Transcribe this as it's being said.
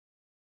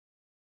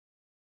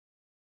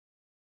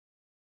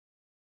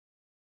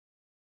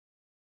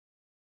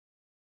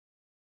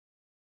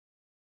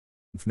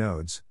lymph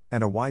nodes,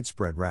 and a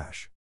widespread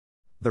rash.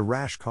 The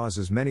rash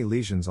causes many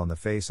lesions on the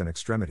face and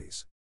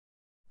extremities.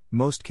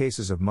 Most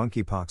cases of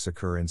monkeypox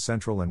occur in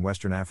Central and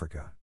Western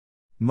Africa.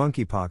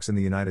 Monkeypox in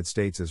the United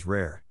States is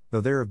rare,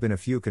 though there have been a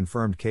few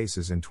confirmed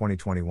cases in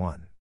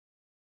 2021.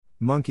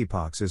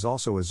 Monkeypox is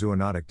also a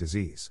zoonotic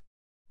disease.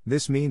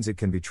 This means it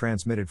can be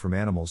transmitted from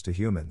animals to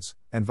humans,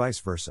 and vice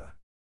versa.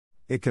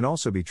 It can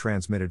also be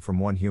transmitted from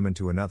one human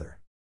to another.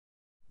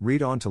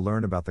 Read on to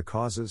learn about the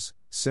causes,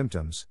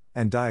 symptoms,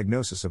 and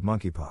diagnosis of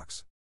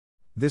monkeypox.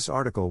 This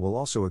article will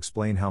also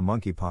explain how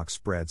monkeypox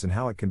spreads and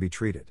how it can be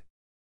treated.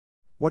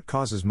 What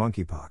causes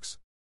monkeypox?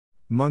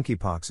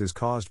 Monkeypox is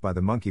caused by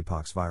the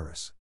monkeypox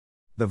virus.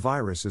 The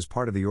virus is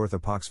part of the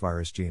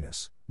orthopoxvirus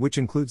genus, which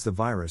includes the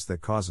virus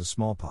that causes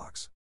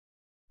smallpox.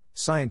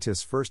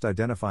 Scientists first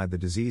identified the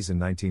disease in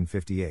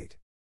 1958.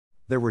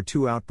 There were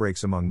 2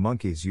 outbreaks among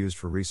monkeys used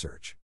for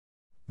research.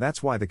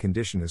 That's why the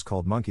condition is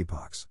called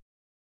monkeypox.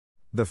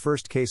 The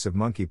first case of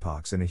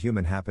monkeypox in a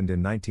human happened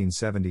in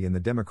 1970 in the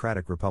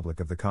Democratic Republic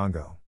of the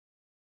Congo.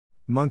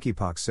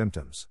 Monkeypox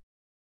symptoms.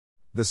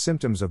 The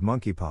symptoms of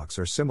monkeypox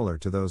are similar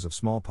to those of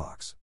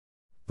smallpox.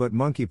 But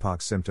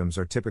monkeypox symptoms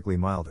are typically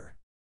milder.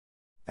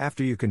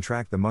 After you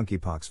contract the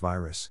monkeypox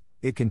virus,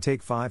 it can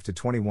take 5 to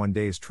 21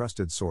 days.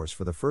 Trusted source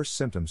for the first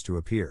symptoms to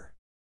appear.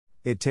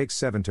 It takes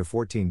 7 to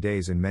 14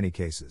 days in many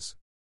cases.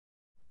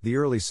 The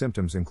early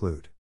symptoms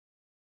include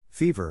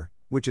fever,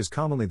 which is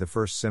commonly the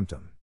first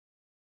symptom,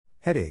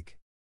 headache,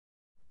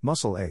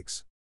 muscle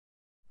aches,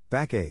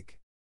 backache,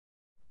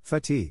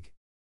 fatigue,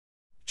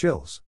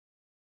 chills,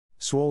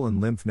 swollen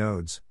lymph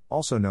nodes,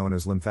 also known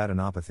as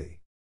lymphadenopathy.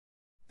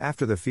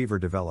 After the fever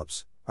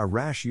develops, a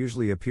rash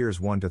usually appears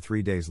 1 to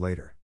 3 days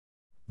later.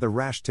 The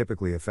rash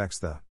typically affects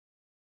the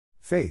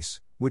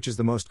face, which is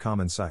the most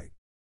common site,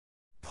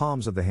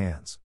 palms of the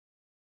hands,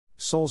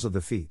 soles of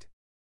the feet,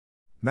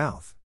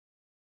 mouth,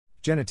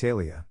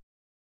 genitalia,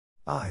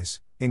 eyes,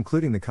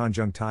 including the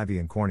conjunctiva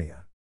and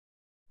cornea.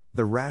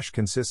 The rash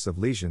consists of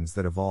lesions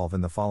that evolve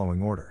in the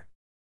following order: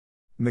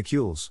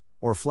 macules,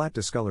 or flat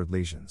discolored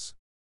lesions,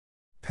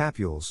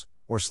 papules,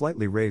 or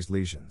slightly raised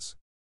lesions,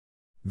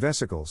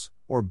 vesicles,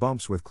 or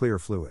bumps with clear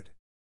fluid,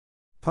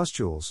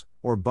 pustules,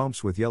 or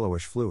bumps with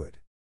yellowish fluid,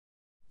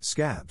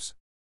 scabs.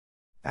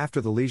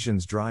 After the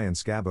lesions dry and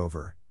scab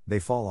over, they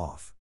fall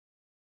off.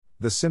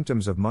 The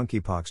symptoms of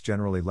monkeypox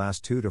generally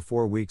last 2 to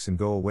 4 weeks and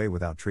go away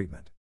without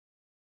treatment.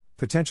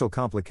 Potential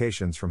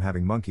complications from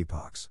having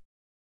monkeypox.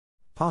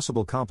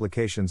 Possible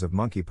complications of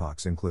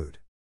monkeypox include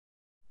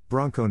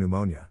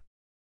bronchopneumonia,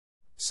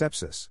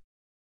 sepsis,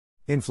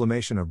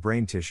 inflammation of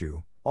brain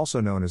tissue,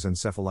 also known as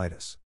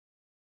encephalitis,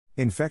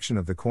 infection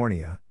of the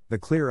cornea, the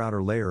clear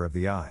outer layer of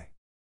the eye,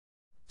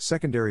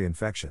 secondary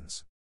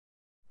infections.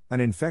 An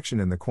infection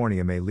in the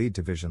cornea may lead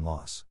to vision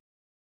loss.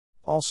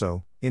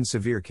 Also, in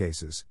severe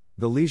cases,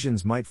 the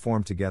lesions might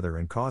form together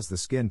and cause the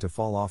skin to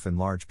fall off in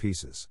large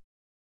pieces.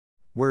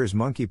 Where is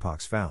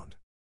monkeypox found?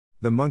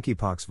 The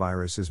monkeypox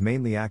virus is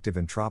mainly active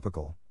in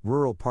tropical,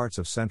 rural parts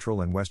of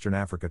Central and Western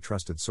Africa.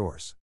 Trusted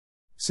source.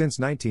 Since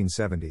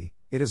 1970,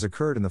 it has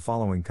occurred in the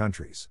following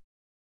countries: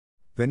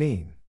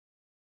 Benin,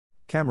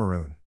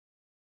 Cameroon,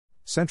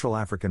 Central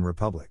African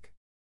Republic,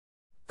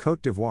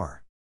 Côte d'Ivoire,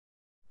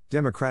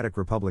 Democratic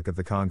Republic of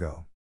the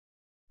Congo,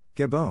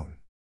 Gabon,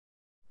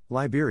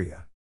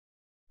 Liberia,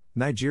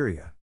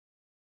 Nigeria,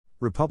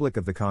 Republic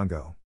of the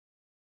Congo,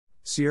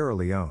 Sierra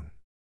Leone,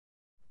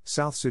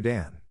 South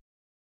Sudan.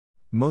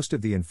 Most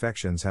of the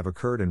infections have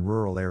occurred in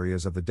rural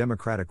areas of the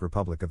Democratic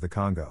Republic of the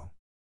Congo.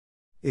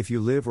 If you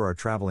live or are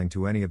traveling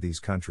to any of these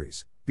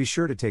countries, be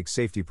sure to take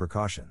safety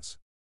precautions.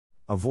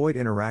 Avoid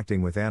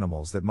interacting with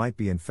animals that might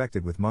be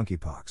infected with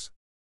monkeypox.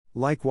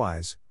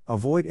 Likewise,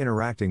 avoid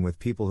interacting with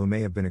people who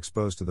may have been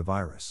exposed to the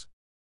virus.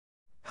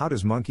 How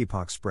does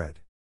monkeypox spread?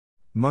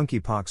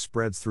 Monkeypox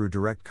spreads through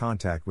direct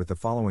contact with the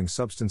following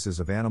substances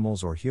of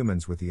animals or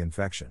humans with the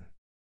infection: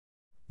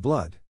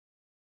 blood,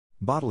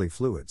 bodily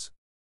fluids,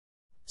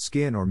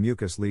 skin or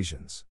mucus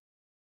lesions,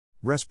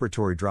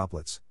 respiratory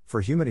droplets, for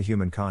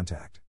human-to-human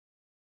contact.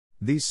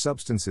 These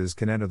substances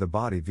can enter the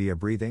body via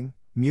breathing,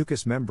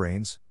 mucous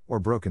membranes, or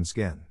broken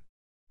skin.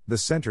 The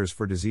Centers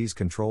for Disease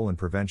Control and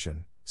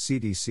Prevention,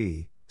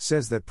 CDC,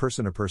 says that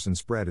person-to-person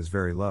spread is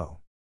very low.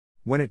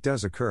 When it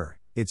does occur,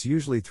 it's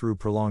usually through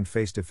prolonged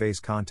face-to-face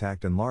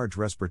contact and large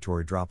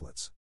respiratory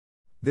droplets.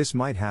 This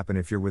might happen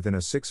if you're within a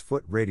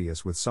 6-foot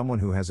radius with someone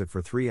who has it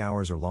for 3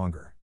 hours or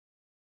longer.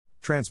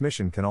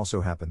 Transmission can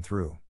also happen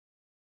through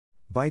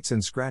bites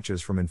and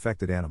scratches from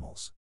infected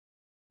animals,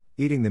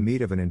 eating the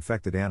meat of an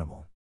infected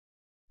animal,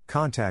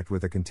 contact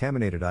with a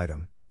contaminated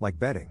item, like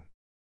bedding.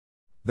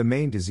 The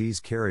main disease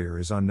carrier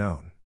is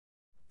unknown.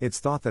 It's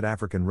thought that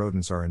African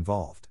rodents are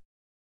involved.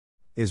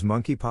 Is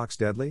monkeypox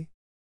deadly?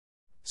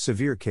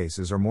 Severe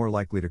cases are more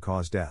likely to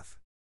cause death.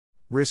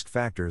 Risk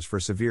factors for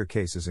severe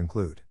cases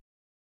include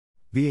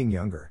being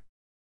younger,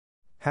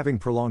 having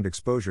prolonged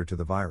exposure to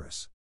the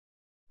virus,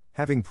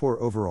 having poor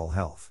overall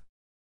health,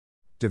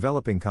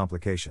 developing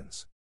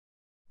complications.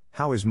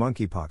 How is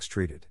monkeypox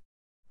treated?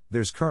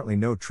 There's currently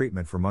no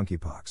treatment for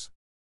monkeypox.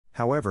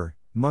 However,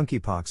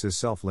 Monkeypox is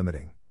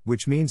self-limiting,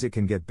 which means it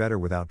can get better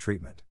without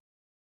treatment.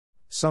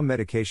 Some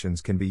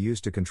medications can be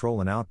used to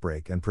control an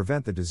outbreak and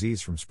prevent the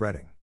disease from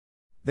spreading.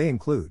 They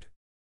include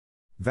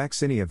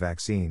vaccinia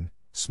vaccine,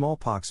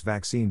 smallpox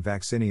vaccine,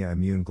 vaccinia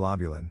immune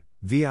globulin,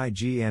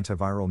 VIG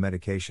antiviral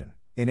medication.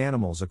 In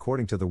animals,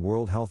 according to the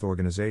World Health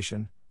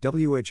Organization,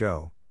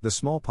 WHO, the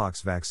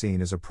smallpox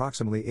vaccine is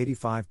approximately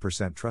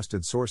 85%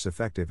 trusted source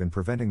effective in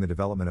preventing the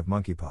development of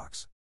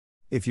monkeypox.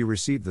 If you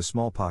received the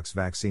smallpox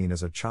vaccine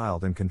as a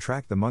child and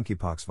contract the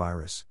monkeypox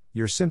virus,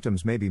 your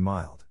symptoms may be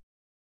mild.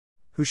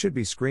 Who should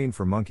be screened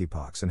for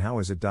monkeypox and how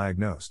is it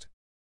diagnosed?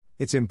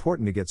 It's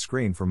important to get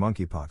screened for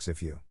monkeypox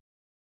if you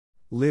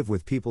live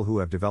with people who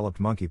have developed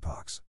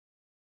monkeypox,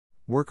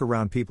 work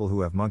around people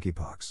who have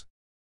monkeypox,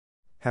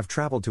 have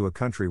traveled to a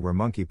country where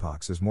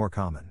monkeypox is more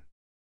common,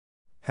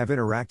 have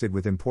interacted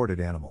with imported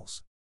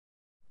animals,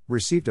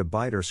 received a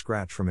bite or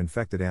scratch from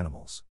infected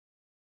animals,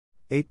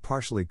 ate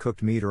partially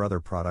cooked meat or other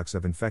products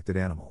of infected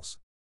animals,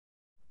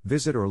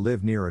 visit or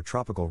live near a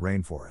tropical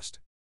rainforest.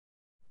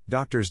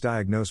 Doctors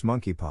diagnose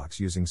monkeypox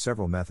using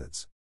several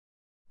methods.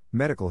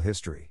 Medical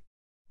history.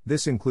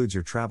 This includes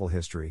your travel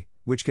history,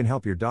 which can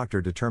help your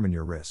doctor determine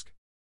your risk.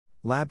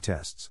 Lab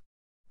tests.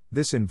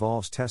 This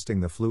involves testing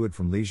the fluid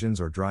from lesions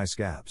or dry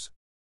scabs.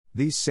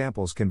 These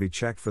samples can be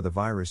checked for the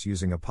virus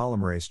using a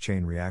polymerase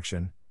chain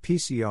reaction,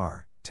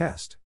 PCR,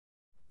 test.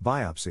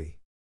 Biopsy.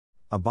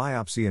 A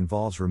biopsy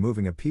involves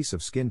removing a piece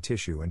of skin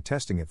tissue and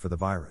testing it for the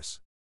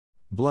virus.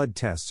 Blood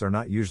tests are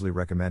not usually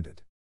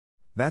recommended.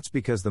 That's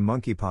because the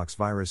monkeypox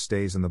virus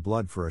stays in the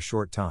blood for a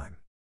short time.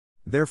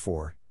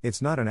 Therefore,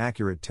 it's not an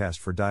accurate test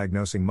for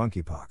diagnosing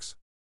monkeypox.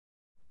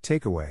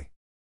 Takeaway.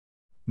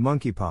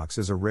 Monkeypox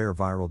is a rare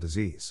viral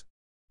disease.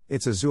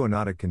 It's a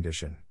zoonotic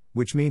condition,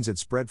 which means it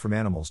spread from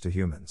animals to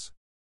humans.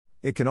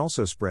 It can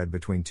also spread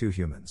between two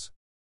humans.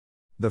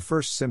 The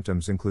first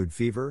symptoms include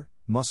fever,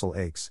 muscle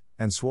aches,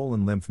 and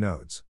swollen lymph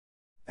nodes.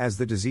 As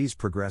the disease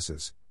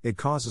progresses, it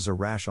causes a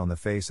rash on the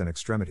face and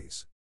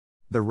extremities.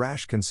 The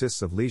rash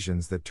consists of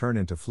lesions that turn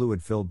into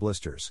fluid-filled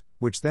blisters,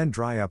 which then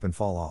dry up and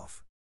fall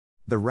off.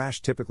 The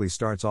rash typically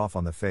starts off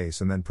on the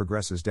face and then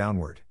progresses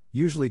downward,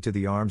 usually to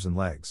the arms and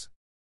legs.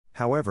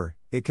 However,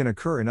 it can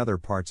occur in other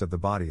parts of the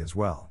body as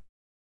well.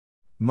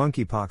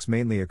 Monkeypox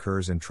mainly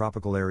occurs in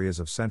tropical areas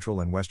of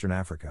Central and Western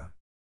Africa.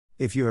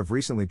 If you have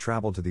recently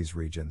traveled to these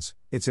regions,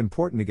 it's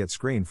important to get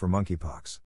screened for monkeypox.